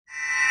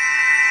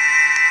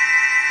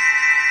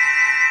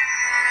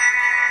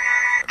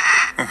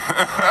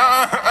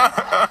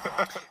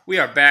We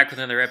are back with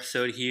another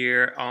episode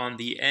here on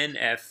the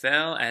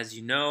NFL. As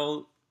you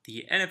know,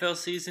 the NFL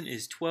season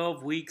is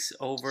 12 weeks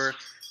over,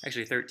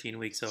 actually 13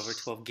 weeks over,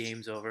 12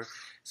 games over.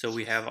 So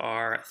we have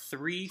our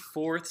three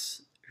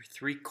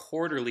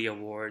quarterly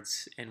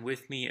awards. And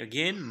with me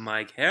again,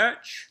 Mike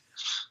Hatch.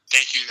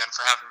 Thank you again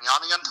for having me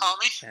on again,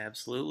 Tommy.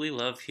 Absolutely.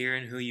 Love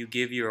hearing who you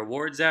give your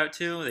awards out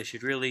to. They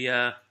should really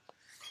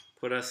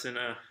put us in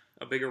a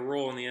bigger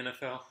role in the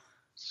NFL.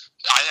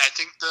 I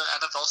think the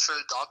NFL should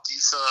adopt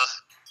these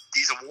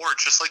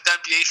awards, just like the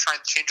NBA is trying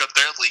to change up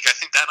their league. I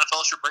think the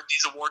NFL should bring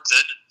these awards in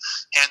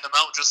and hand them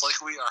out just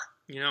like we are.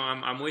 You know,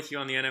 I'm with you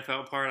on the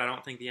NFL part. I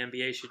don't think the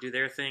NBA should do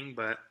their thing,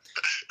 but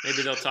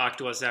maybe they'll talk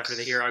to us after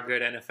they hear our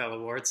good NFL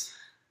awards.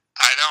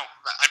 I know.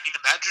 I mean,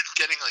 imagine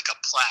getting like a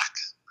plaque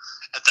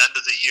at the end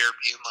of the year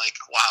being like,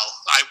 wow,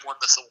 I won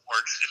this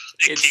award.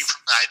 It came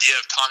from the idea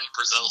of Tommy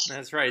Brazil.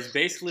 That's right. It's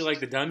basically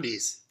like the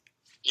Dundies.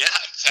 Yeah,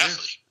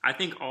 exactly. I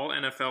think all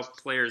NFL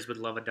players would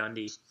love a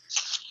Dundie.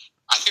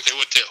 I think they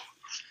would too.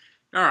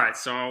 All right,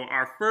 so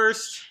our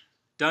first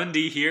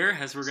Dundie here,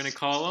 as we're going to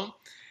call him,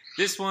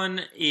 this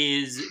one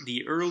is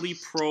the Early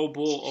Pro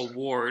Bowl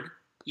Award.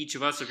 Each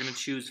of us are going to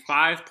choose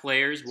 5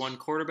 players, 1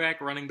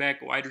 quarterback, running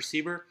back, wide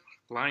receiver,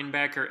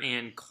 linebacker,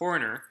 and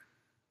corner,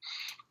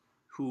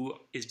 who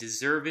is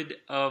deserved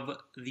of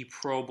the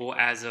Pro Bowl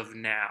as of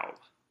now.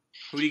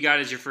 Who do you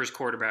got as your first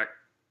quarterback?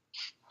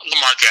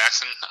 Lamar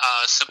Jackson,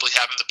 simply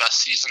having the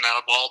best season out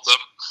of all of them.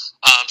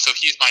 So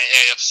he's my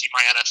AFC.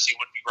 My NFC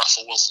would be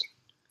Russell Wilson.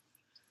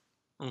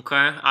 Okay,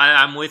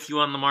 I'm with you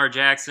on Lamar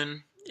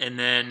Jackson, and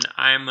then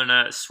I'm going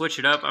to switch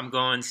it up. I'm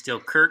going still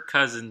Kirk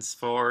Cousins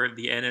for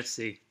the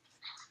NFC.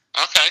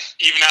 Okay,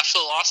 even after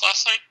the loss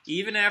last night?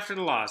 Even after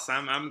the loss,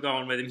 I'm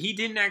going with him. He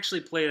didn't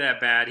actually play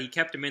that bad. He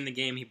kept him in the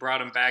game. He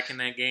brought him back in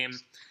that game.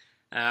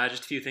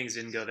 Just a few things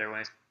didn't go their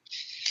way.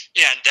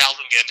 Yeah, and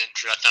Dalvin getting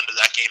injured at the end of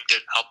that game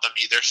didn't help them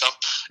either. So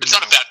it's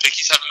not a bad pick.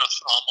 He's having a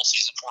phenomenal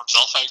season for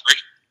himself. I agree.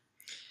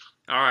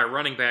 All right,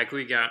 running back, who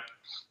you got?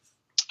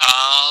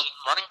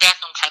 Running back,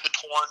 I'm kind of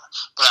torn,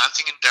 but I'm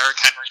thinking Derrick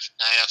Henry from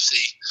the AFC,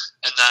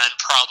 and then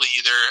probably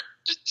either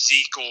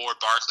Zeke or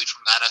Barkley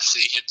from the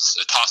NFC. It's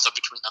a toss-up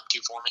between them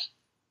two for me.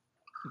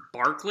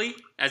 Barkley?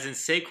 As in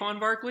Saquon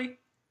Barkley?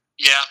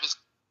 Yeah.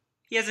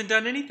 He hasn't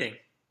done anything.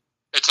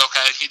 It's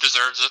okay. He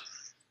deserves it.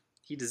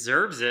 He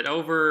deserves it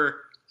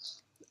over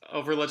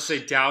let's say,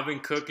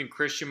 Dalvin Cook and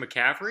Christian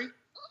McCaffrey?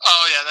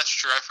 Oh, yeah, that's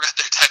true. I forgot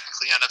they're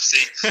technically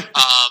NFC.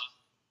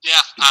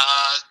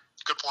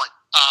 Good point.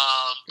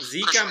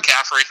 Zeke, Christian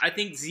McCaffrey. I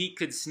think Zeke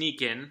could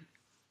sneak in.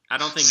 I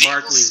don't think Zeke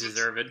Barkley's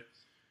deserved.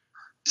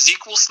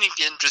 Zeke will sneak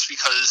in just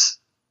because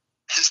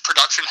his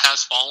production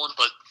has fallen,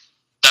 but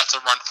that's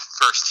a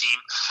run-first team.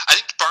 I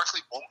think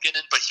Barkley won't get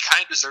in, but he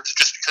kind of deserves it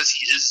just because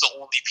he is the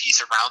only piece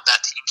around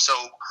that team. So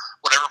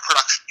whatever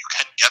production you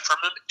can get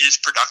from him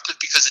is productive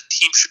because the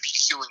team should be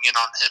queuing in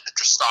on him and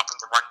just stopping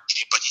the running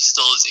game, but he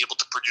still is able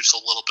to produce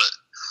a little bit,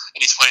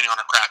 and he's playing on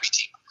a crappy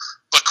team.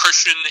 But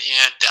Christian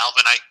and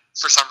Dalvin, I,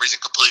 for some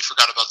reason, completely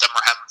forgot about them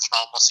or having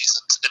phenomenal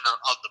seasons in and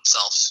of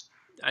themselves.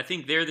 I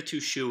think they're the two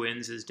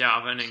shoo-ins, is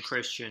Dalvin and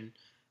Christian.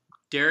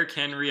 Derrick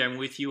Henry, I'm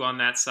with you on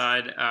that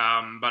side,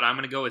 but I'm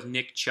going to go with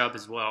Nick Chubb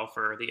as well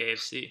for the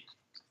AFC.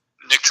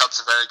 Nick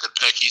Chubb's a very good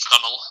pick. He's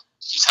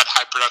had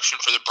high production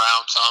for the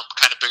Browns,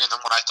 kind of bigger than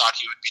what I thought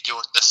he would be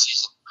doing this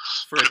season.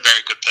 But a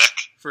very good pick.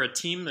 For a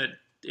team that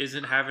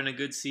isn't having a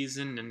good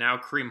season, and now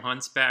Kareem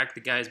Hunt's back,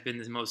 the guy's been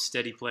the most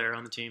steady player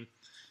on the team.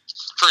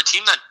 For a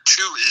team that,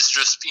 too, is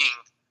just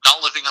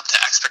not living up to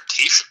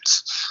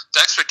expectations. The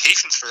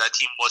expectations for that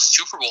team was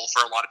Super Bowl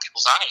for a lot of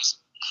people's eyes.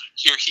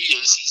 Here he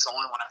is. He's the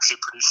only one actually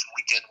producing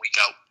week in, week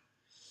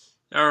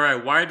out. All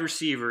right, wide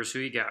receivers. Who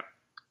you got?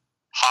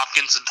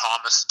 Hopkins and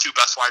Thomas, 2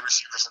 best wide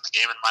receivers in the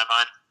game in my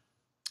mind.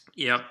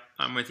 Yep,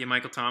 I'm with you.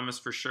 Michael Thomas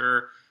for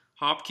sure.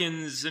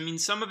 Hopkins, I mean,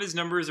 some of his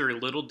numbers are a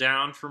little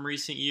down from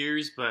recent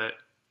years, but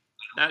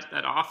that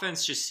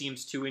offense just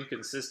seems too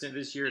inconsistent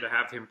this year to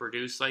have him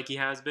produce like he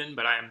has been,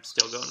 but I am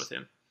still going with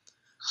him.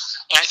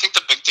 And I think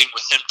the big thing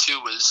with him, too,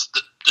 is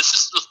that this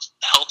is the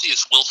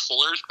healthiest Will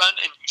Fuller's been,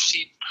 and you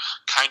see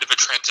kind of a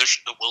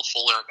transition to Will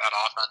Fuller in that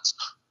offense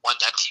when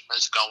that team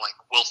is going.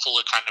 Will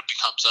Fuller kind of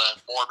becomes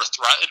more of a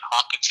threat, and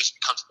Hopkins just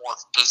becomes more of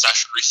a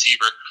possession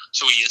receiver,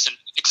 so he isn't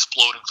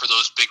exploding for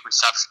those big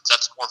receptions.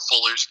 That's more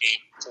Fuller's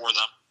game for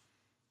them.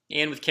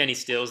 And with Kenny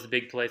Stills, the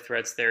big play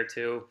threats there,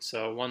 too.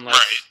 So one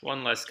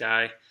less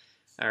guy,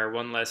 or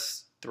one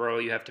less throw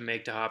you have to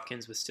make to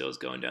Hopkins with Stills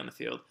going down the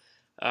field.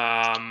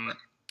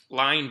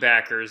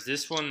 Linebackers.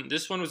 This one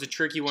was a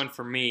tricky one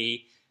for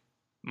me.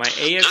 My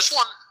AFC. This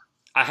one.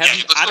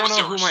 I don't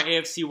know who my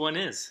AFC one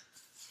is.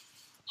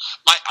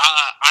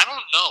 I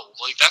don't know.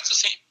 Like that's the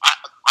same.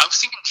 I was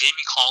thinking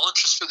Jamie Collins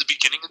just for the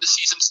beginning of the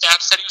season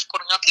stats that he was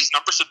putting up. His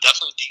numbers have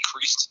definitely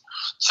decreased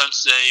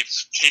since they've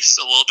faced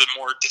a little bit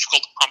more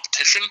difficult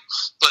competition.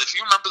 But if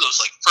you remember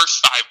those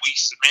first 5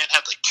 weeks, the man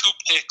had 2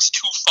 picks,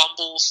 2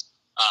 fumbles,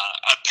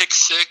 a pick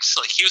 6.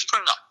 Like he was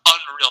putting up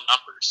unreal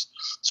numbers.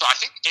 So I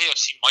think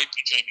AFC might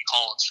be Jamie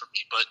Collins for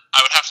me, but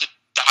I would have to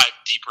dive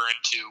deeper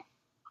into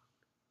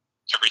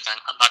everything.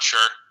 I'm not sure.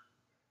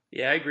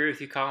 Yeah, I agree with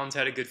you. Collins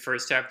had a good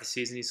first half of the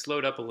season. He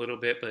slowed up a little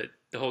bit, but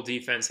the whole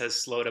defense has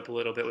slowed up a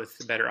little bit with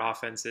the better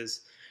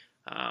offenses.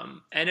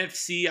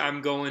 NFC,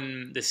 I'm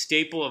going the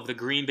staple of the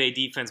Green Bay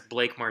defense,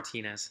 Blake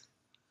Martinez.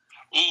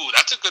 Ooh,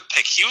 that's a good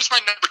pick. He was my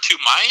number 2.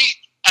 My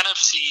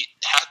NFC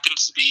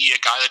happens to be a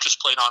guy that just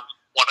played on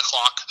 1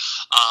 o'clock,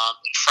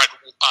 Fred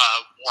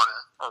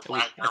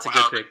Warner. That's a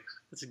good pick.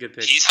 That's a good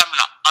pick. He's having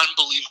an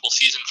unbelievable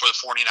season for the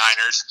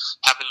 49ers.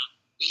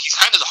 He's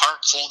kind of the heart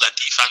and soul of that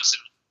defense,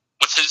 and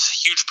with his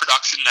huge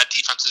production, that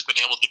defense has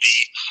been able to be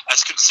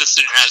as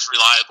consistent and as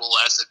reliable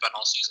as they've been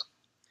all season.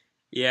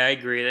 Yeah, I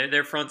agree.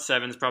 Their front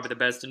seven is probably the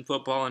best in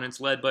football, and it's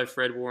led by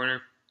Fred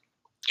Warner.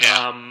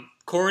 Yeah.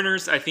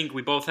 Corners, I think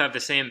we both have the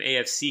same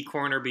AFC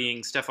corner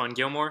being Stephon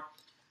Gilmore.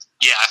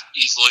 Yeah,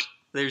 easily.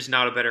 There's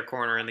not a better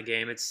corner in the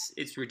game. It's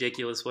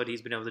ridiculous what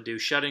he's been able to do.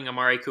 Shutting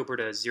Amari Cooper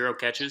to 0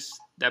 catches,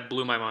 that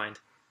blew my mind.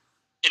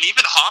 And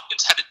even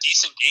Hopkins had a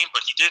decent game,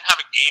 but he didn't have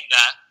a game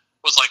that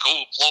was like,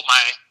 oh, blow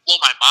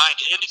my mind.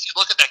 And if you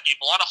look at that game,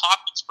 a lot of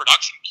Hopkins'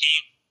 production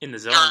came in the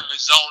zone,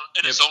 his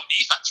own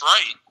defense,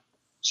 right?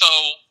 So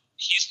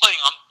he's playing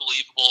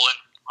unbelievable, and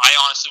I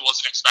honestly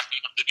wasn't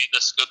expecting him to be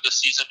this good this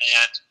season.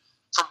 And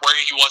from where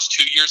he was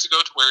 2 years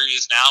ago to where he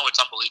is now,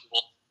 it's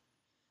unbelievable.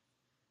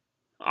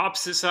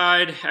 Opposite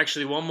side,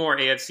 actually, one more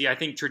AFC. I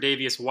think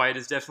Tre'Davious White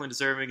is definitely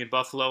deserving in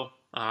Buffalo.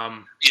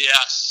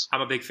 Yes.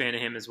 I'm a big fan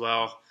of him as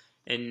well.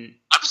 And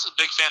I'm just a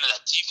big fan of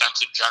that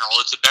defense in general.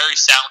 It's a very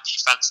sound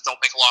defense, don't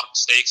make a lot of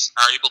mistakes, and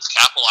are able to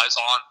capitalize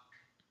on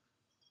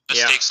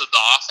mistakes of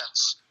the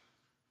offense.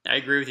 I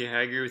agree with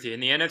you. In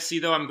the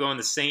NFC, though, I'm going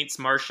the Saints,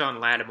 Marshawn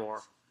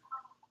Lattimore.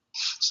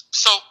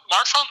 So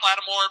Marshawn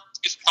Lattimore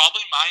is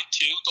probably mine,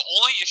 too. The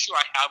only issue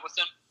I have with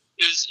him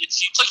is it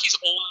seems like he's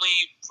only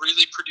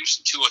really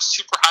producing to a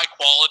super high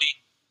quality.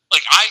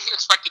 Like, I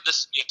expected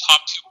this to be a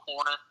top 2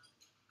 corner.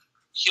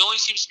 He only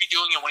seems to be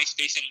doing it when he's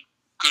facing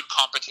good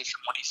competition,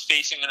 when he's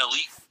facing an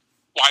elite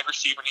wide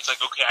receiver, and he's like,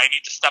 okay, I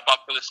need to step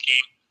up for this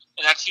game.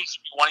 And that seems to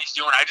be what he's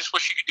doing. I just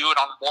wish he could do it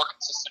on a more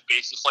consistent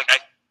basis. Like, I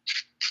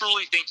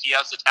truly think he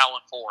has the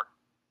talent for it.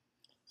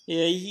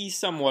 Yeah, he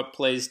somewhat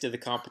plays to the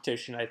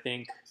competition, I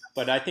think.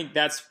 But I think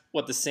that's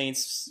what the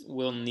Saints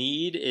will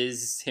need,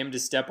 is him to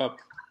step up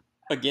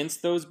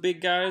against those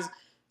big guys.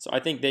 So I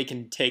think they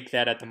can take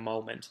that at the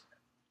moment.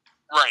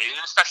 Right,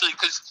 and especially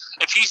because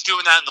if he's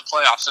doing that in the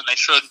playoffs, then they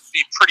should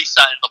be pretty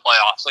set in the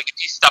playoffs. Like, if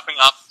he's stepping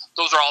up,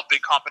 those are all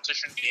big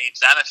competition games.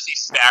 The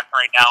NFC's stacked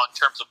right now in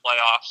terms of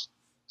playoffs.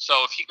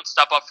 So if he can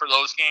step up for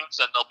those games,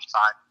 then they'll be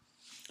fine.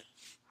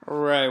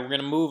 All right, we're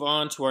going to move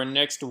on to our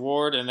next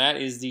award, and that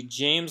is the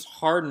James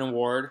Harden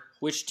Award.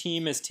 Which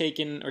team has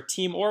taken, or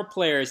team or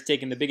player has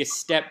taken the biggest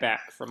step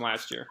back from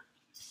last year?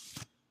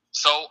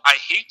 So I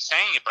hate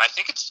saying it, but I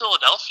think it's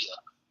Philadelphia.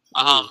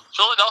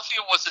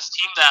 Philadelphia was this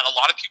team that a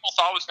lot of people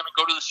thought was going to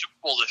go to the Super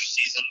Bowl this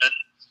season, and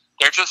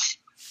they're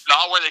just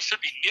not where they should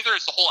be. Neither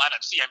is the whole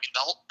NFC. I mean, the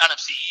whole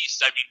NFC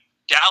East. I mean,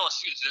 Dallas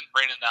is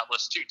right in that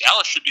list, too.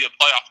 Dallas should be a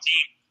playoff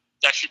team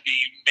that should be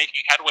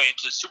making headway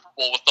into the Super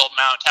Bowl with the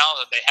amount of talent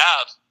that they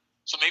have.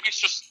 So maybe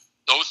it's just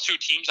those 2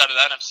 teams out of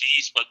the NFC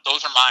East, but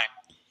those are mine.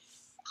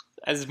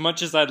 As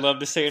much as I'd love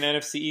to say an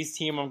NFC East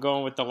team, I'm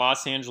going with the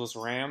Los Angeles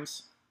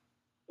Rams.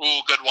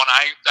 Ooh, good one.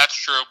 That's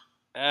true.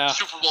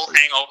 Super Bowl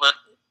hangover.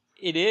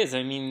 It is.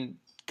 I mean,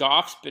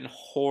 Goff's been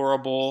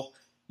horrible.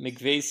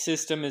 McVay's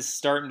system is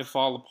starting to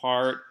fall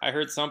apart. I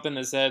heard something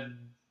that said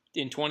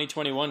in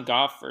 2021,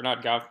 but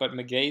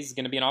McVay's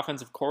going to be an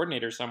offensive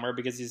coordinator somewhere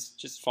because he's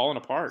just falling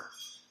apart.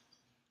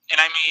 And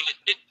I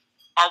mean,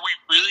 are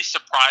we really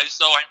surprised,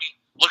 though? I mean,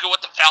 look at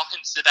what the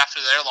Falcons did after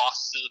their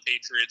loss to the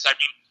Patriots. I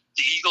mean,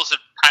 the Eagles have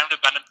kind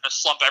of been in a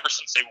slump ever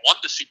since they won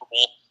the Super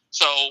Bowl.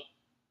 So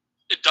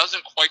it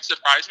doesn't quite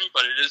surprise me,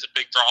 but it is a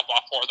big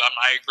drop-off for them.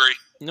 I agree.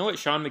 You know what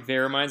Sean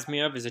McVay reminds me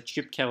of is a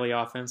Chip Kelly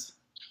offense.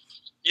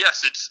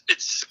 Yes,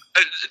 it's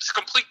a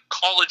complete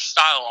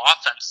college-style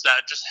offense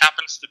that just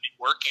happens to be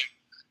working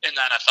in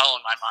the NFL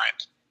in my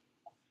mind.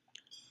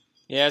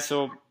 Yeah,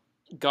 so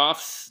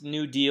Goff's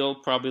new deal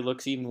probably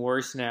looks even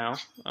worse now.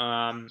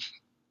 I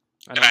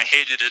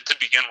hated it to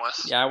begin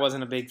with. Yeah, I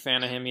wasn't a big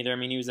fan of him either. I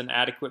mean, he was an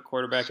adequate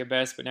quarterback at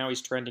best, but now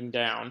he's trending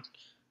down.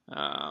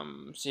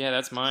 So yeah,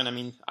 that's mine. I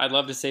mean, I'd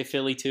love to say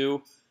Philly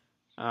too,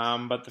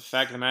 but the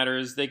fact of the matter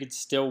is they could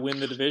still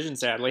win the division,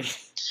 sadly.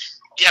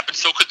 Yeah, but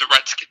so could the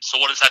Redskins, so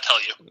what does that tell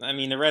you? I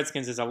mean, the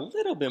Redskins is a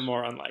little bit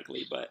more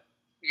unlikely, but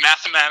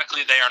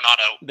mathematically they are not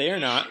out. They are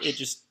not. It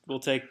just will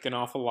take an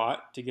awful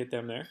lot to get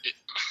them there.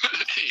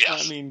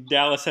 Yes. I mean,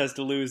 Dallas has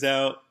to lose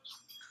out.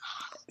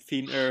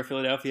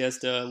 Philadelphia has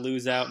to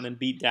lose out and then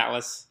beat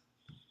Dallas.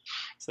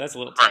 So that's a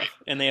little tough. Right.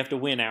 And they have to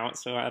win out,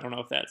 so I don't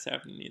know if that's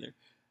happening either.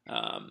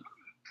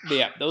 But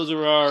yeah, those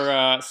are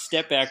our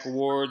Step Back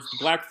Awards. The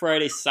Black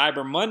Friday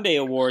Cyber Monday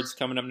Awards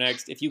coming up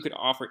next. If you could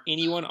offer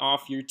anyone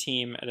off your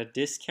team at a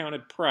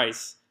discounted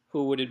price,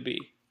 who would it be?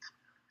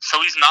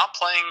 So he's not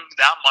playing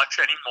that much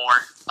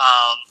anymore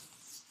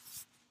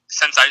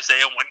since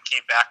Isaiah Wynn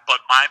came back,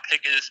 but my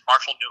pick is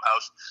Marshall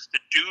Newhouse.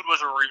 The dude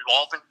was a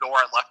revolving door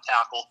at left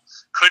tackle,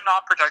 could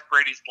not protect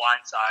Brady's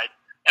blind side,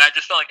 And I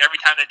just felt like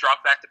every time they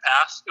dropped back to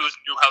pass, it was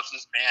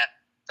Newhouse's man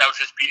that was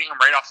just beating him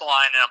right off the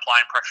line and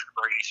applying pressure to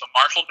Brady. So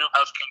Marshall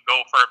Newhouse can go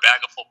for a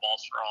bag of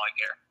footballs for all I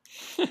care.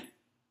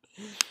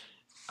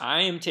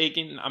 I am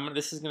taking.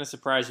 This is going to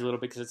surprise you a little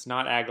bit because it's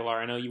not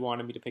Aguilar. I know you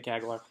wanted me to pick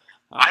Aguilar.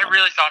 I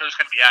really thought it was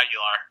going to be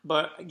Aguilar.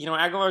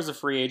 But Aguilar's a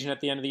free agent at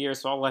the end of the year,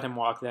 so I'll let him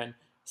walk then.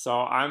 So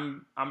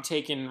I'm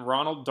taking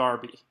Ronald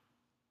Darby.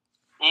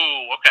 Ooh,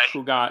 okay.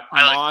 Who got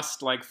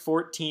mossed like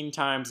 14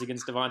 times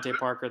against Devontae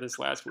Parker this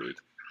last week.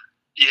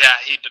 Yeah,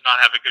 he did not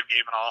have a good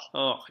game at all.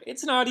 Oh,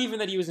 it's not even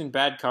that he was in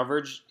bad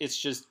coverage. It's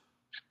just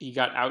he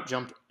got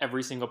out-jumped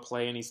every single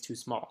play, and he's too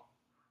small.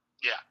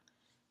 Yeah.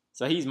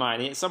 So he's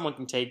mine. Someone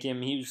can take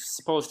him. He was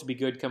supposed to be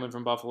good coming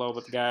from Buffalo,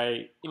 but the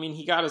guy,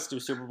 he got us to a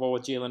Super Bowl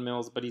with Jalen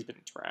Mills, but he's been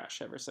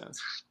trash ever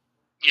since.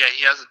 Yeah,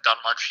 he hasn't done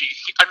much.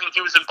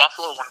 He was in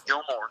Buffalo when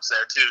Gilmore was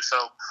there, too, so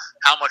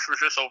how much was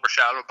just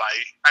overshadowed by,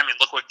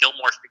 look what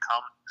Gilmore's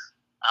become.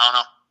 I don't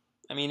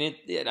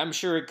know. I'm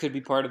sure it could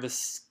be part of the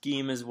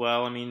scheme as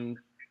well.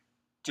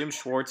 Jim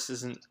Schwartz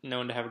isn't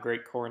known to have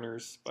great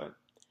corners, but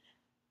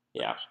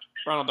yeah,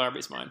 Ronald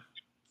Darby's mine.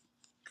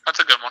 That's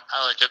a good one.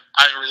 I like it.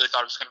 I really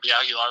thought it was going to be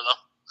Aguilar,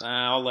 though.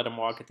 I'll let him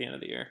walk at the end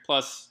of the year.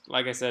 Plus,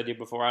 like I said to you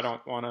before, I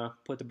don't want to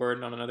put the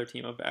burden on another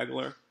team of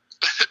Aguilar.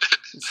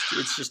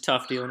 It's just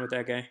tough dealing with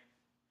that guy.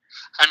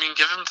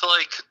 Give him to,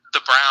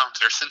 the Browns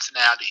or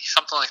Cincinnati,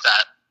 something like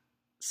that.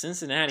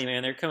 Cincinnati,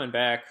 man, they're coming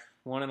back.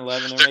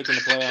 1-11, they're making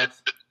the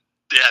playoffs.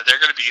 Yeah, they're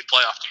going to be a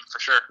playoff team for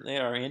sure. They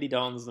are. Andy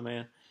Dalton's the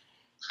man.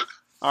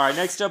 All right,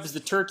 next up is the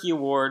Turkey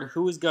Award.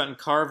 Who has gotten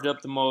carved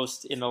up the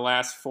most in the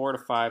last 4 to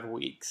 5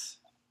 weeks?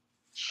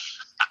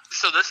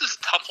 So this is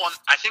a tough one.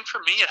 I think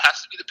for me, it has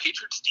to be the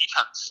Patriots'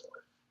 defense.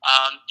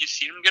 You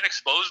see them get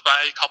exposed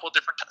by a couple of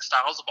different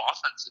styles of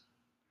offense.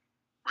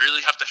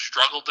 Really have to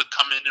struggle to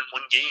come in and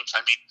win games.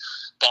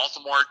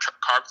 Baltimore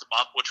carved them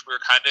up, which we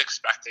were kind of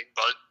expecting,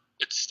 but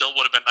it still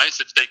would have been nice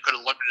if they could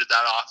have limited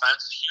that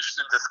offense.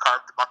 Houston just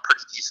carved them up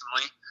pretty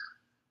decently.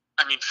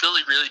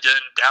 Philly really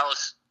didn't.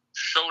 Dallas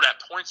showed at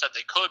points that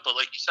they could, but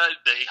like you said,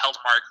 they held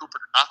Amari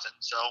Cooper to nothing.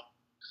 So,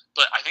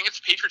 but I think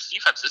it's Patriots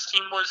defense. This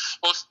team was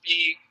supposed to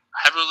be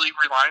heavily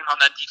relying on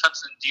that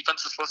defense, and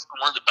defense is supposed to be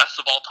one of the best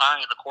of all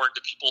time, according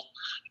to people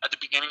at the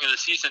beginning of the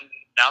season.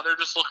 Now they're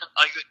just looking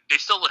like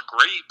they still look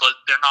great, but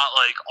they're not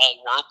all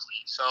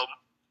worldly. So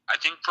I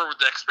think for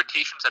the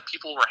expectations that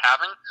people were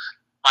having,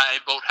 my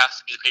vote has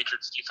to be the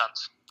Patriots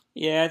defense.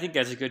 Yeah, I think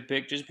that's a good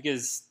pick, just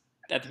because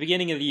at the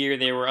beginning of the year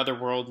they were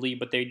otherworldly,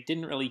 but they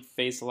didn't really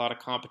face a lot of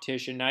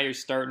competition. Now you're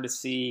starting to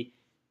see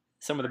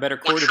some of the better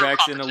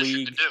quarterbacks in the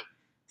league.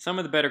 Some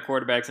of the better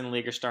quarterbacks in the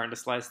league are starting to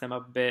slice them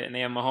up a bit, and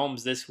they have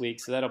Mahomes this week,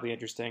 so that'll be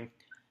interesting.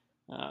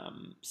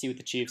 See what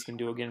the Chiefs can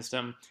do against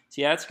them.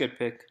 So yeah, that's a good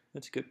pick.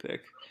 That's a good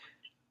pick.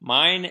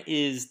 Mine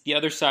is the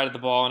other side of the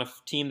ball, and a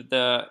team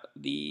that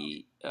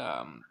the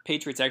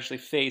Patriots actually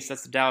face.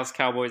 That's the Dallas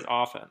Cowboys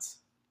offense.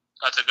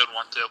 That's a good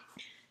one too.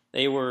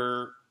 They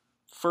were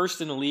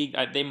first in the league.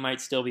 They might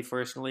still be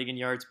first in the league in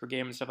yards per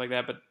game and stuff like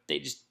that, but they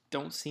just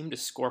don't seem to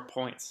score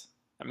points.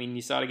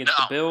 You saw it against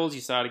the Bills. You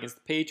saw it against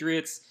the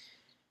Patriots.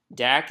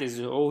 Dak is,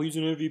 he's an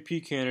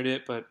MVP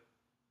candidate, but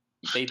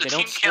they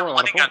don't score a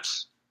lot of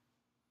points.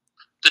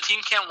 The team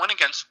can't win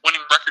against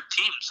winning record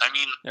teams.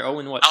 They're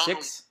 0-6?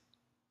 0-6,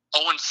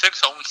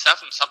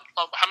 0-7.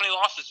 How many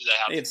losses do they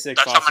have? They have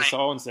 6 losses, so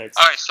 0-6.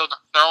 All right, so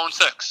they're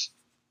 0-6.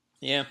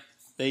 Yeah,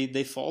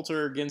 they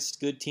falter against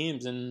good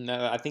teams, and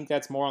I think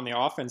that's more on the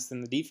offense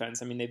than the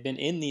defense. They've been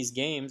in these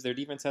games. Their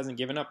defense hasn't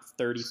given up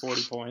 30,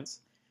 40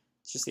 points.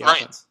 It's just the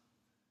offense.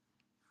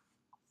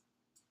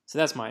 So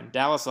that's mine.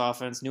 Dallas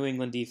offense, New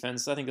England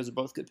defense. I think those are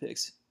both good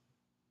picks.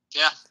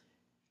 Yeah.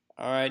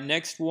 All right,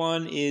 next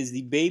one is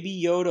the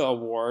Baby Yoda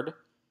Award.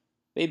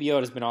 Baby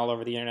Yoda's been all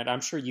over the internet. I'm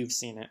sure you've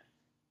seen it.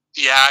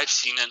 Yeah, I've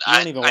seen it. You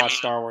don't even watch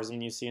Star Wars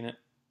and you've seen it.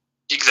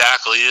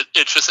 Exactly.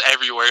 It's just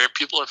everywhere.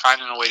 People are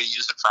finding a way to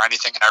use it for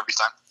anything and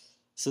everything.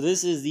 So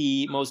this is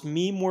the most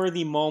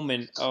meme-worthy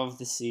moment of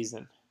the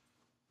season.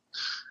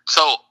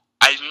 So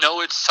I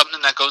know it's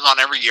something that goes on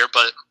every year,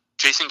 but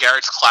Jason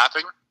Garrett's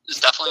clapping is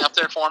definitely up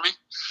there for me.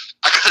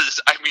 Because,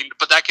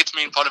 but that gets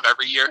made fun of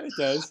every year. It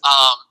does.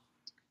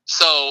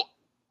 So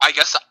I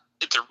guess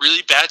it's a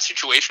really bad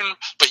situation,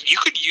 but you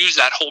could use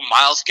that whole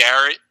Myles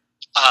Garrett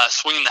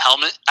swinging the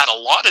helmet at a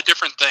lot of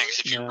different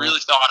things if you really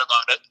thought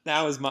about it.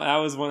 That was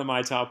one of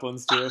my top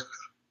ones too.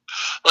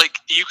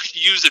 You could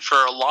use it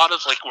for a lot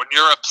of when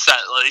you're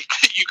upset,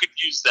 you could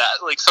use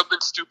that. Something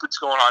stupid's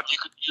going on, you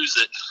could use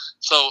it.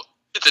 So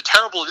it's a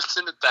terrible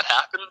incident that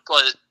happened,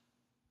 but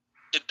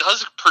it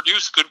does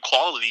produce good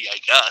quality, I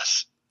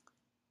guess.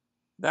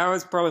 That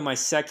was probably my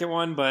second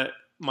one, but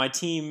my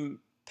team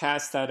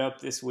passed that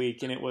up this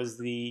week, and it was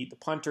the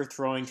punter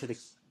throwing to the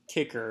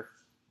kicker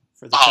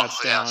for the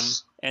touchdown,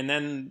 and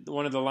then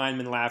one of the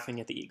linemen laughing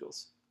at the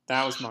Eagles.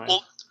 That was mine.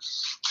 Well,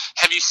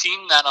 have you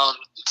seen that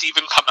it's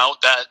even come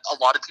out that a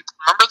lot of people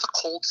remember the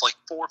Colts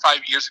 4 or 5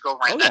 years ago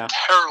ran that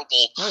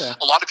terrible.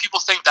 A lot of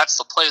people think that's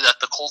the play that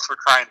the Colts were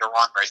trying to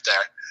run right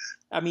there.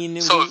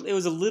 It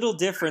was a little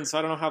different, so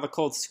I don't know how the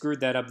Colts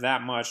screwed that up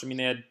that much.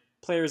 They had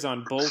players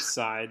on both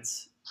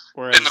sides.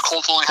 Whereas And the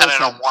Colts only had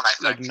it on one, I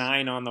think. Like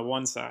 9 on the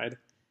one side.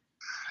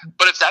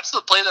 But if that's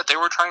the play that they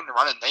were trying to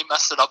run and they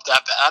messed it up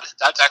that bad,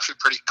 that's actually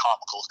pretty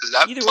comical because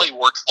that play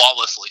worked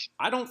flawlessly.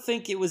 I don't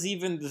think it was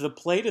even the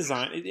play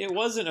design. It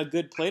wasn't a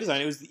good play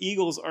design. It was the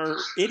Eagles are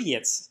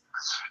idiots.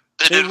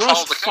 They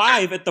rushed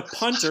 5 at the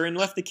punter and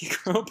left the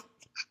kicker open.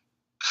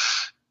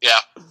 Yeah.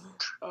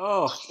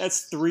 Oh,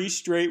 that's 3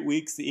 straight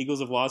weeks the Eagles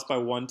have lost by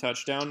 1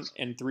 touchdown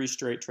and 3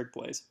 straight trick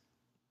plays.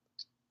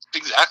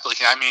 Exactly.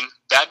 I mean,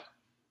 bad.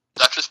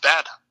 That's just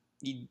bad.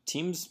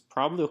 Teams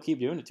probably will keep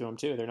doing it to them,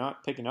 too. They're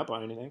not picking up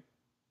on anything.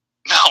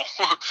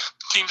 No.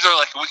 Teams are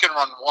like, we can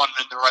run one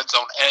in the red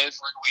zone every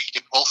week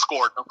and we'll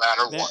score no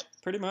matter what.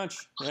 Pretty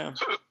much, yeah.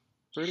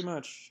 Pretty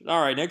much.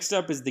 All right, next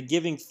up is the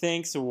Giving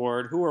Thanks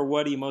Award. Who or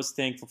what are you most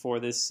thankful for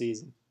this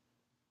season?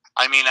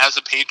 I mean, as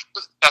a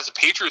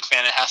Patriots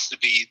fan, it has to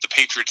be the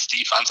Patriots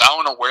defense. I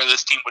don't know where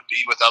this team would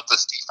be without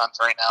this defense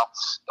right now.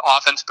 The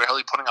offense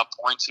barely putting up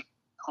points.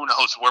 Who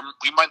knows?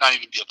 We might not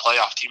even be a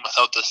playoff team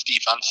without this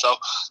defense. So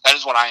that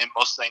is what I am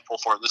most thankful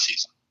for this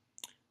season.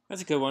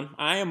 That's a good one.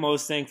 I am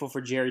most thankful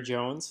for Jerry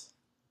Jones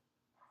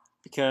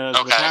because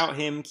without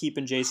him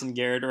keeping Jason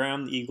Garrett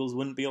around, the Eagles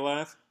wouldn't be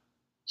alive.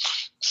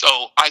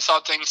 So I saw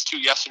things too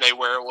yesterday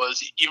where it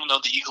was, even though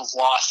the Eagles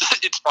lost,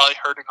 it's probably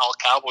hurting all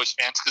Cowboys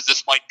fans because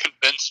this might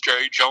convince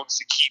Jerry Jones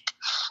to keep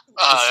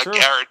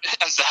Garrett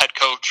as the head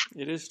coach.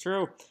 It is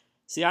true.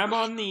 See, I'm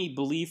on the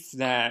belief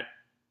that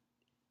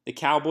the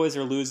Cowboys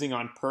are losing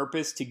on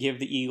purpose to give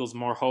the Eagles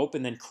more hope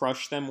and then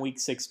crush them week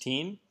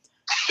 16.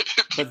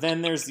 But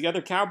then there's the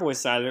other Cowboys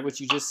side of it, which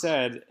you just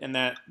said, and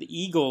that the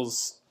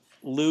Eagles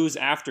lose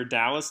after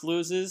Dallas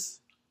loses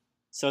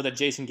so that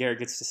Jason Garrett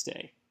gets to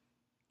stay.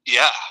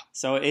 Yeah.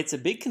 So it's a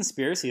big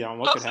conspiracy on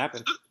what could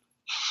happen.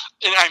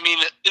 And I mean,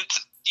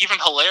 it's even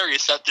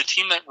hilarious that the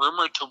team that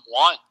rumored to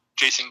want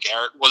Jason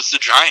Garrett was the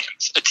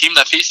Giants, a team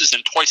that faces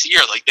him twice a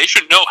year. Like, they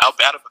should know how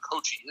bad of a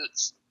coach he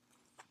is.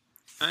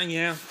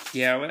 Yeah,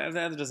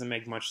 that doesn't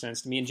make much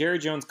sense to me. And Jerry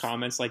Jones'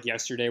 comments like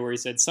yesterday where he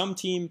said he'll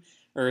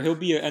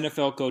be an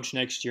NFL coach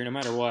next year no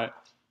matter what.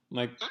 I'm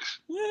like,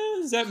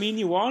 does that mean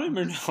you want him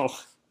or no?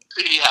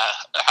 Yeah,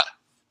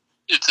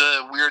 it's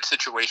a weird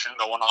situation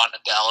going on in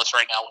Dallas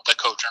right now with the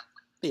coaching.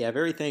 Yeah,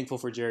 very thankful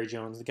for Jerry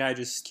Jones. The guy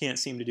just can't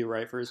seem to do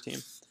right for his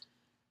team.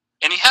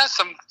 And he has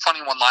some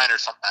funny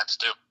one-liners sometimes,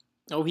 too.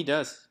 Oh, he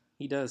does.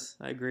 He does.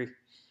 I agree.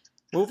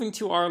 Moving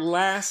to our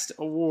last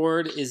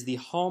award is the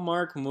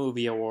Hallmark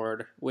Movie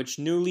Award. Which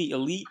newly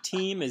elite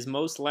team is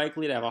most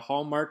likely to have a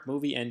Hallmark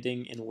movie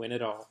ending and win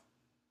it all?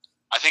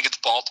 I think it's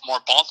Baltimore.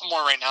 Baltimore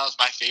right now is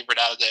my favorite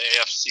out of the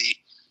AFC.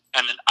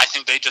 And I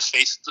think they just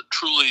faced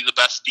truly the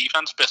best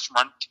defense, best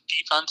run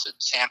defense in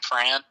San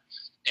Fran.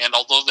 And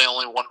although they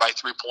only won by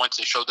 3 points,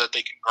 they showed that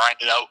they can grind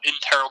it out in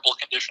terrible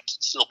conditions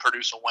and still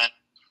produce a win.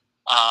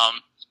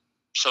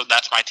 So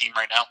that's my team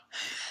right now.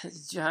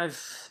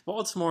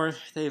 Baltimore,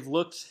 they've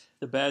looked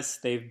the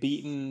best. They've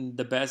beaten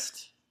the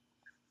best.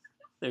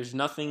 There's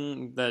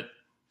nothing that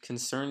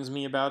concerns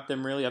me about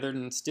them, really, other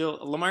than still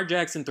Lamar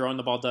Jackson throwing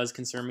the ball does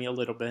concern me a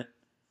little bit.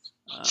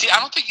 See, I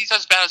don't think he's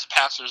as bad as a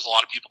passer as a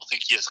lot of people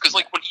think he is. Because,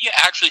 when he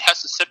actually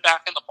has to sit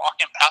back in the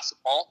pocket and pass the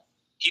ball,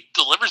 he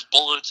delivers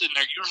bullets, and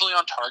they're usually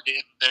on target.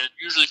 And they're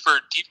usually for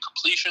deep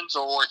completions,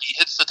 or he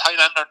hits the tight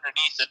end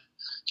underneath, and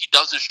he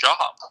does his job.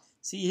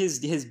 See, his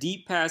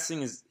deep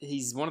passing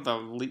he's one of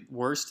the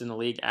worst in the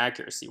league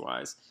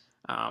accuracy-wise.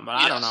 But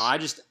I don't know.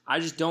 I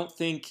just don't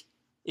think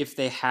if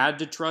they had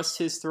to trust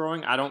his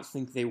throwing, I don't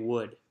think they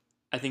would.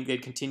 I think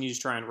they'd continue to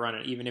try and run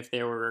it, even if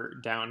they were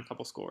down a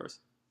couple scores.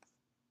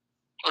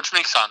 Which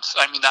makes sense.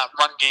 I mean, that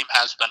run game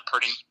has been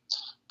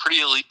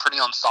pretty elite, pretty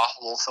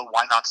unstoppable, so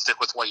why not stick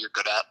with what you're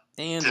good at?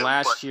 And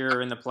last year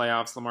in the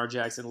playoffs, Lamar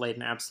Jackson laid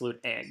an absolute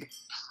egg.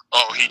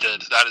 Oh, he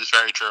did. That is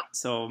very true.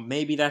 So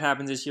maybe that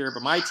happens this year,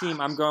 but my team,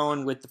 I'm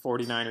going with the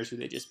 49ers, who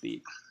they just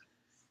beat.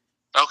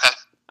 Okay.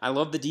 I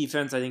love the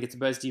defense. I think it's the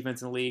best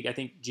defense in the league. I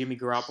think Jimmy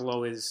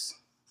Garoppolo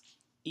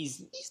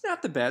he's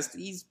not the best,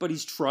 but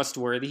he's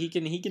trustworthy.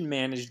 He can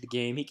manage the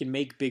game. He can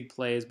make big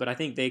plays, but I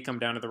think they come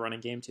down to the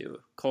running game too.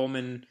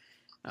 Coleman,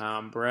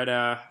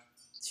 Beretta,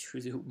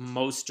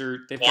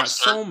 Mostert. They've got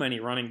so many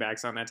running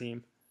backs on that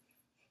team.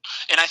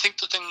 And I think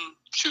the thing,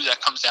 too, that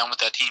comes down with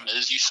that team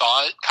is you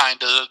saw it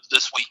kind of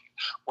this week,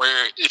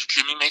 where if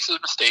Jimmy makes a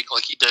mistake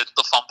like he did,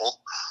 the fumble,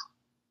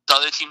 the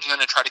other team's going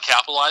to try to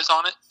capitalize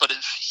on it. But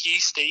if he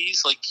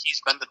stays like he's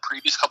been the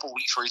previous couple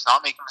weeks where he's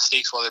not making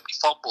mistakes, whether it be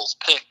fumbles,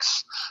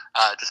 picks,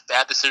 just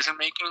bad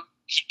decision-making,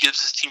 he gives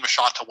his team a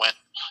shot to win,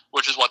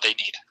 which is what they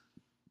need.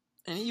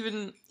 And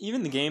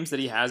even the games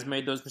that he has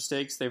made those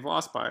mistakes, they've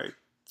lost by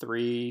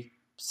 3-7.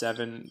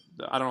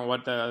 I don't know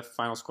what the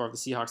final score of the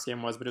Seahawks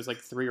game was, but it was like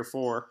 3 or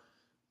 4.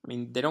 I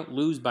mean, they don't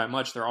lose by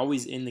much. They're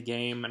always in the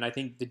game, and I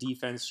think the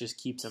defense just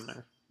keeps them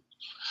there.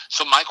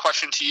 So my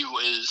question to you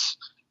is,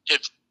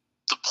 if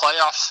the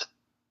playoffs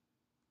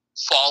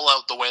fall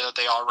out the way that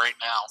they are right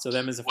now... So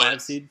them as a 5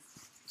 seed?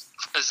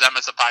 As them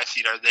as a 5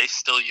 seed, are they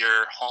still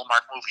your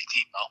Hallmark movie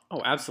team, though?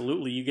 Oh,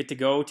 absolutely. You get to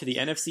go to the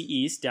NFC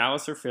East,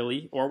 Dallas or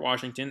Philly or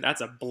Washington.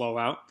 That's a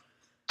blowout.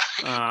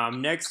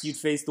 Next, you'd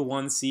face the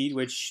 1 seed,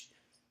 which,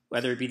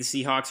 whether it be the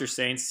Seahawks or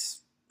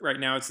Saints, right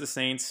now it's the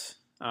Saints.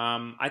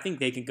 I think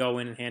they can go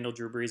in and handle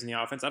Drew Brees in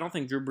the offense. I don't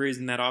think Drew Brees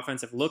and that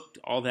offense have looked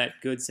all that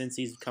good since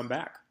he's come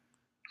back.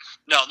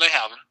 No, they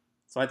haven't.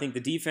 So I think the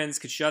defense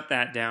could shut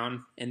that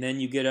down, and then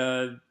you get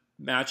a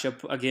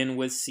matchup again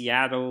with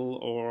Seattle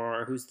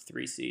or who's the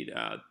 3 seed?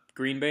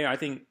 Green Bay. I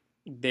think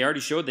they already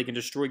showed they can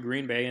destroy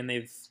Green Bay, and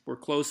were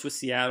close with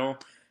Seattle.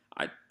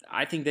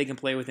 I think they can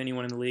play with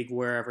anyone in the league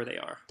wherever they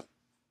are.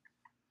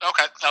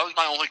 Okay, that was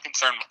my only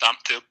concern with them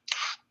too.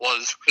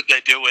 Was could they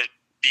do it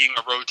being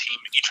a road team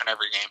each and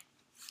every game?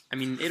 I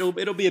mean,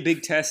 it'll be a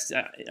big test.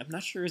 I'm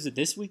not sure. Is it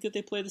this week that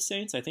they play the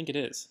Saints? I think it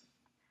is.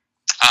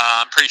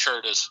 I'm pretty sure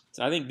it is.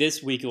 So I think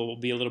this week will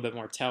be a little bit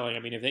more telling. I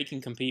mean, if they can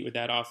compete with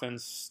that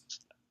offense,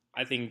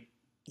 I think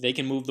they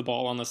can move the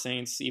ball on the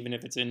Saints, even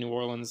if it's in New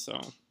Orleans. So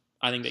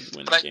I think they can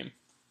win that game.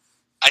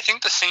 I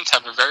think the Saints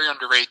have a very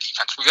underrated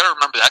defense. We got to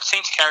remember that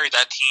Saints carried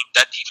that team.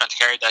 That defense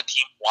carried that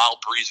team while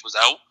Brees was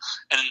out,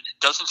 and it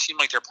doesn't seem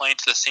like they're playing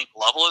to the same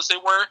level as they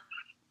were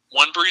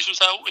when Brees was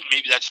out. And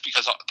maybe that's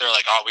because they're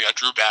like, "Oh, we got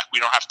Drew back. We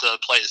don't have to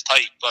play as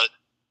tight." But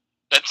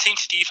that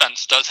Saints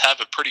defense does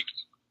have a pretty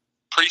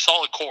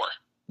solid core.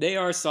 They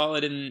are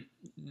solid, and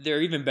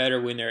they're even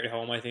better when they're at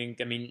home, I think.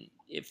 I mean,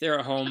 if they're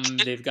at home,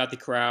 they've got the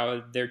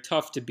crowd. They're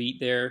tough to beat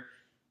there.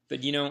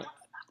 But,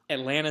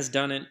 Atlanta's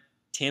done it.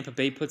 Tampa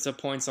Bay puts up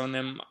points on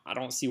them. I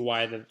don't see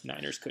why the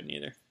Niners couldn't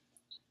either.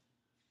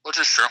 Which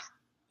is true.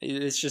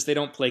 It's just they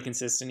don't play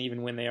consistent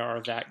even when they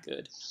are that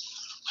good.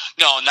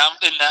 No, and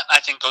that I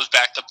think goes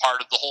back to part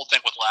of the whole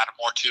thing with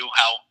Lattimore too,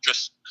 how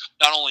just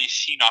not only is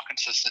he not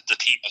consistent, the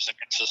team isn't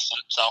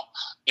consistent. So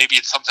maybe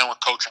it's something with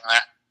coaching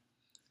there.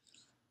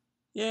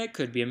 Yeah, it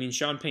could be. I mean,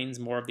 Sean Payton's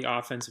more of the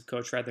offensive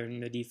coach rather than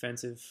the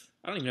defensive.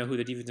 I don't even know who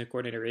the defensive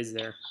coordinator is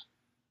there.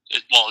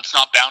 It's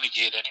not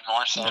Bountygate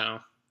anymore. So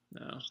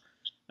No.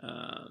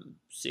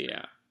 So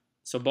yeah.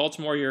 So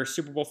Baltimore, your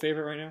Super Bowl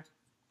favorite right now?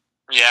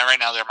 Yeah, right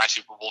now they're my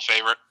Super Bowl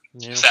favorite.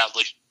 Yeah.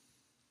 Sadly.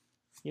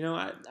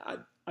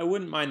 I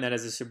wouldn't mind that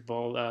as a Super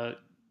Bowl.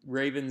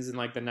 Ravens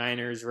and the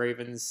Niners,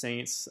 Ravens,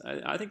 Saints.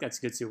 I think that's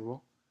a good Super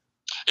Bowl.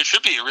 It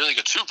should be a really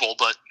good Super Bowl,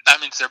 but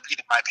that means they're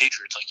beating my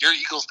Patriots. Your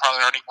Eagles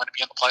probably aren't even going to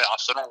be in the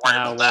playoffs, so don't worry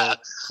about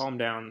that. Calm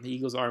down. The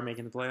Eagles are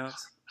making the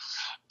playoffs.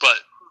 But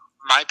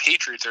my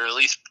Patriots are at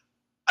least...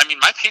 I mean,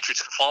 my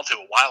Patriots could fall to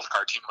a wild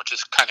card team, which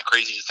is kind of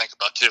crazy to think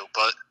about too.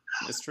 But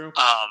that's true.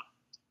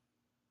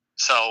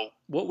 So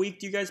what week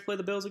do you guys play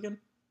the Bills again?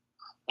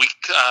 Week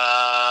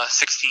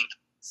 16.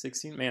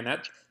 16. Man,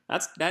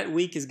 that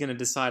week is going to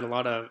decide a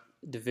lot of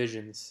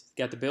divisions.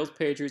 You got the Bills,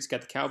 Patriots.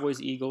 Got the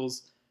Cowboys,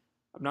 Eagles.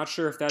 I'm not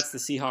sure if that's the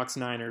Seahawks,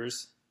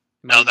 Niners.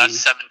 No, that's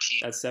 17.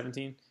 That's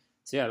 17.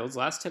 So yeah, those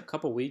last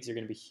couple weeks are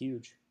going to be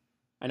huge.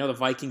 I know the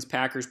Vikings,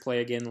 Packers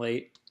play again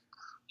late.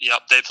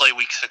 Yep, they play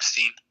week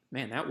 16.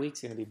 Man, that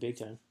week's going to be big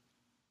time.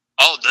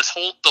 Oh,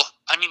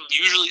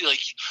 usually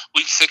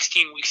week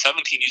 16, week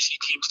 17, you see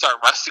teams start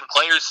resting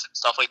players and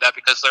stuff like that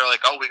because they're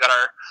like, oh, we got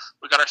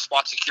our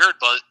spot secured.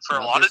 But for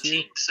a lot of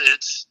teams,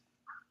 it's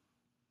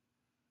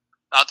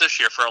not this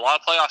year. For a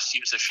lot of playoff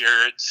teams this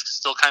year, it's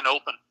still kind of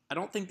open. I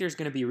don't think there's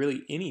going to be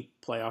really any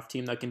playoff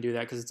team that can do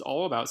that because it's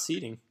all about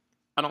seeding.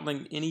 I don't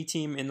think any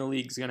team in the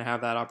league is going to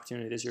have that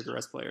opportunity this year to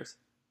rest players.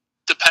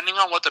 Depending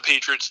on what the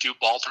Patriots do,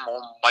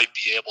 Baltimore might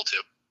be able to.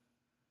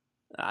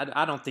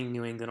 I don't think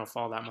New England will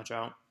fall that much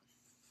out.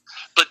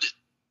 But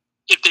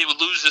if they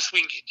would lose this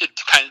week, it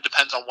kind of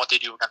depends on what they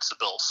do against the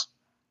Bills.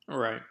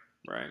 Right.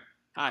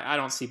 I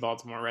don't see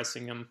Baltimore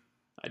resting them.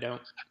 I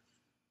don't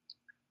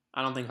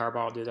think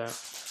Harbaugh will do that.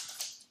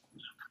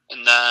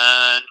 And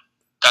then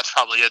that's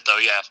probably it, though,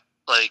 yeah.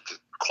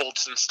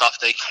 Colts and stuff,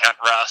 they can't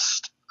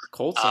rest.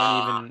 Colts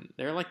aren't even...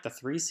 They're the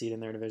 3 seed in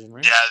their division,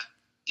 right?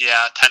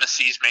 Yeah,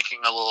 Tennessee's making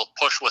a little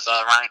push with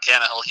Ryan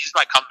Tannehill. He's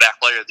my comeback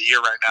player of the year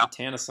right now.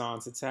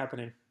 Tannessons, it's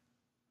happening.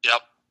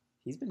 Yep.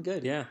 He's been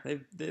good, yeah.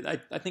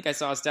 I think I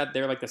saw a stat.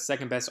 They're the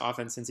second best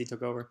offense since he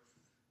took over.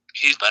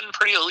 He's been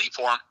pretty elite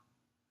for him.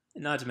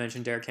 And not to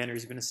mention Derrick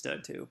Henry's been a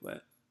stud too,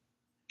 but...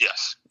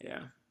 Yes.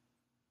 Yeah.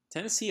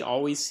 Tennessee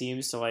always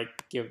seems to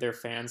give their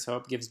fans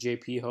hope, gives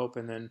JP hope,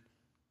 and then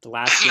the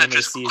last game of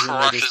the season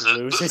they just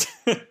lose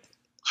it.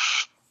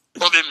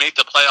 Or they make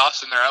the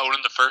playoffs and they're out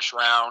in the first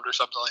round or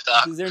something like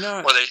that. They're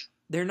not.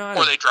 They're not.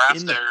 Or they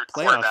draft in their the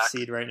playoff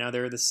seed right now.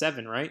 They're the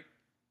 7, right?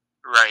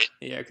 Right.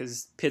 Yeah,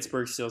 because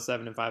Pittsburgh's still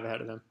 7-5 ahead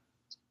of them.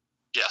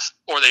 Yes.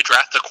 Or they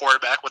draft the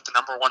quarterback with the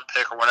number 1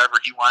 pick or whatever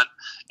he went,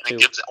 and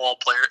it gives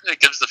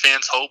the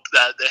fans hope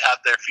that they have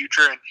their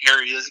future. And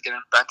here he is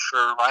getting benched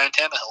for Ryan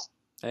Tannehill.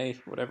 Hey,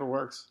 whatever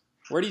works.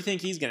 Where do you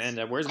think he's going to end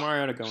up? Where's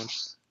Mariota going?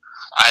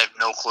 I have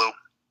no clue.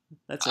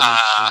 That's an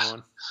interesting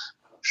one.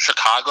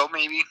 Chicago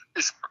maybe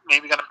is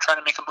going to try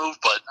to make a move,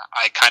 but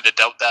I kind of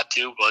doubt that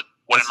too. But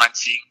wouldn't mind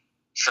seeing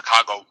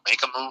Chicago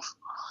make a move.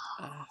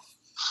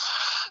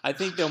 I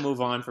think they'll move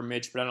on from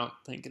Mitch, but I don't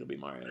think it'll be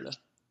Mariota.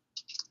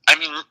 I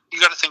mean, you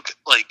got to think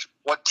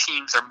what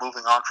teams are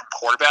moving on from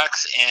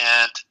quarterbacks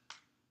and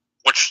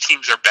which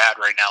teams are bad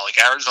right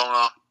now.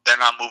 Arizona, they're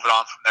not moving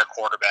on from their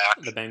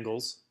quarterback. The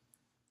Bengals.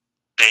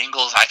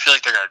 Bengals, I feel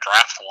like they're going to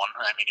draft one.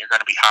 I mean, you're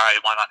going to be high.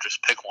 Why not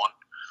just pick one?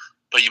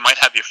 But you might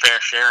have your fair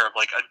share of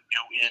like a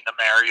Newton, a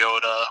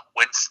Mariota,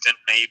 Winston,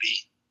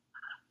 maybe.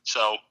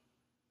 So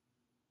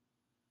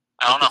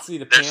I don't know. Could see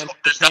the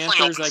there's definitely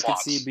Panthers. open I could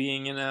slots. see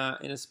being in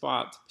a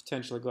spot to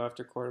potentially go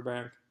after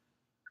quarterback.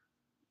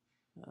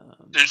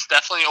 There's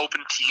definitely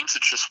open teams.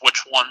 It's just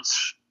which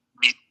ones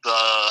meet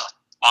the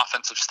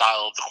offensive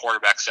style of the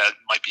quarterbacks that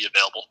might be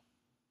available.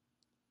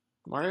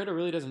 Mariota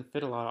really doesn't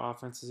fit a lot of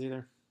offenses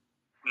either.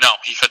 No,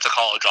 he fits a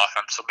college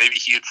offense, so maybe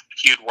he'd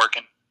work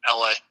in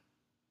LA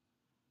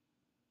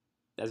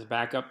As a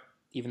backup,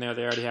 even though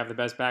they already have the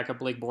best backup,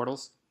 Blake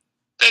Bortles.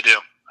 They do.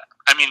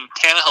 I mean,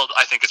 Tannehill,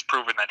 I think, has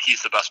proven that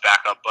he's the best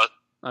backup, but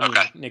I mean,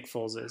 okay. Nick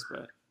Foles is,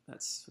 but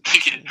that's...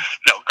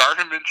 No,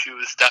 Gardner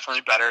Minshew is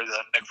definitely better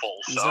than Nick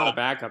Foles. He's not a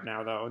backup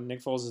now, though.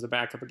 Nick Foles is the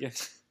backup again.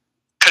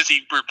 Because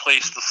he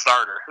replaced the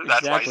starter.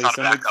 That's why he's not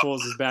a backup. Nick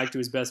Foles is back to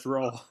his best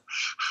role.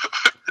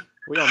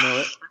 We all know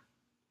it.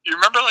 You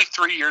remember like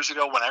 3 years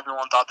ago when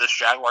everyone thought this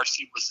Jaguars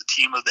team was the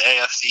team of the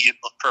AFC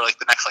for like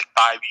the next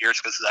 5 years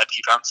because of that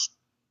defense?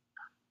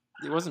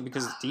 It wasn't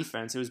because of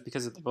defense. It was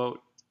because of the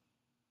vote.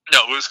 No,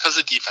 it was because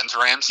of defense.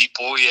 Ramsey,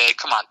 Boye,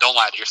 come on, don't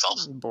lie to yourself.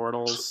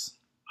 Bortles.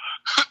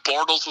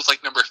 Bortles was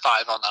like number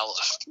 5 on that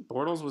list.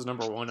 Bortles was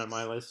number 1 on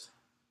my list.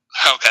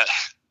 Okay.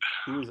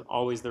 He was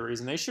always the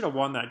reason. They should have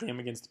won that game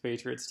against the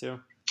Patriots, too.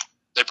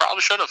 They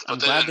probably should have. I'm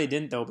glad they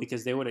didn't, though,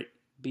 because they would have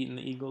beaten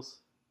the Eagles.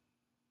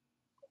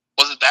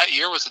 Was it that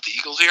year? Was it the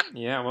Eagles year?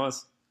 Yeah, it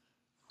was.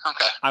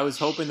 Okay. I was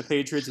hoping the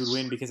Patriots would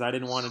win because I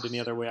didn't want it any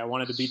other way. I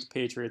wanted to beat the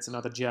Patriots and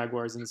not the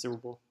Jaguars in the Super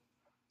Bowl.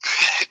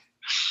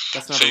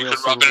 That's not so a you real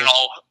could rub Super it in Bowl.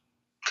 all,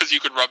 because you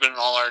could rub it in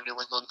all our New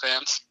England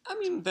fans. I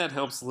mean, that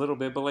helps a little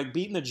bit, but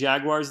beating the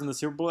Jaguars in the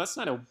Super Bowl, that's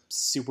not a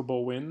Super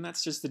Bowl win.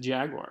 That's just the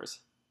Jaguars.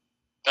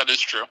 That is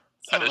true.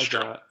 It's That not is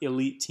like true. a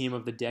elite team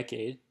of the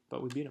decade,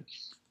 but we beat them.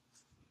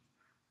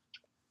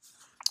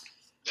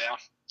 Yeah.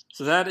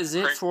 So that is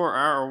it Great. for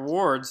our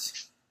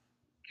awards.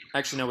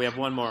 Actually, no, we have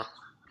one more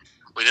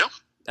We do?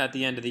 at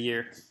the end of the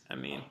year. I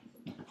mean,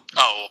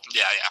 Oh,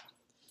 yeah.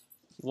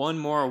 one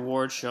more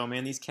award show,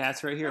 man. These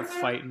cats right here are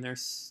fighting. They're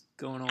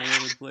going all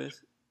over the place.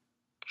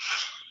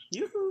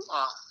 Yoo-hoo.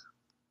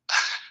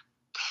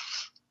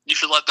 You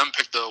should let them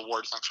pick the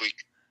awards next week.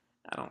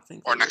 I don't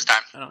think. Or they next would.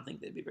 time. I don't think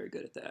they'd be very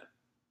good at that.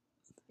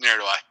 Neither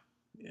do I.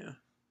 Yeah.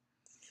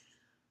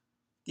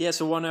 Yeah,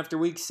 so one after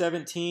week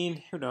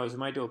 17. Who knows? We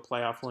might do a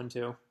playoff one,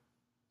 too.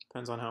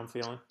 Depends on how I'm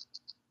feeling.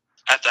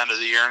 At the end of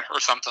the year or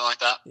something like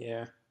that.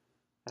 Yeah.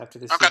 After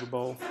the Okay. Super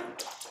Bowl.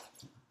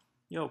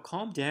 Yo,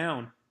 calm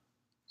down.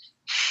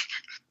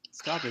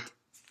 Stop it.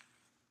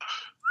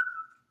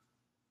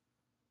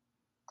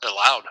 They're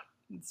loud.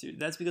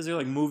 That's because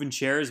they're moving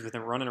chairs with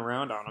them running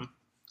around on them.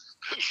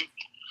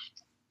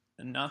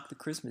 And knock the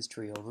Christmas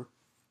tree over.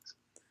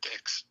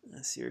 Dicks.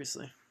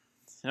 Seriously.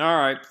 All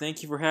right.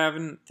 Thank you for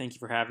having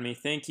me.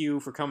 Thank you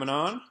for coming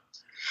on.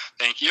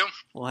 Thank you.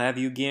 We'll have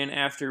you again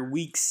after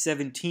week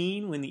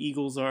 17 when the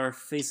Eagles are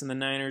facing the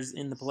Niners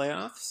in the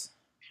playoffs.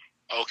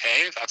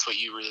 Okay, if that's what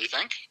you really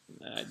think.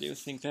 I do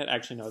think that.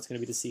 Actually, no, it's going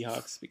to be the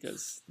Seahawks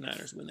because the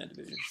Niners win that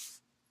division.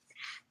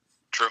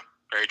 True.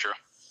 Very true.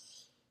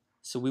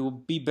 So we will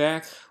be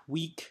back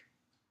week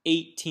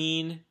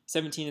 18,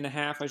 17 and a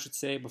half, I should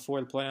say,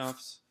 before the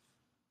playoffs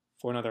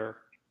for another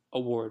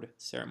award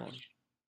ceremony.